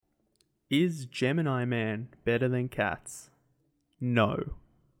Is Gemini Man better than cats? No.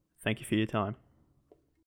 Thank you for your time.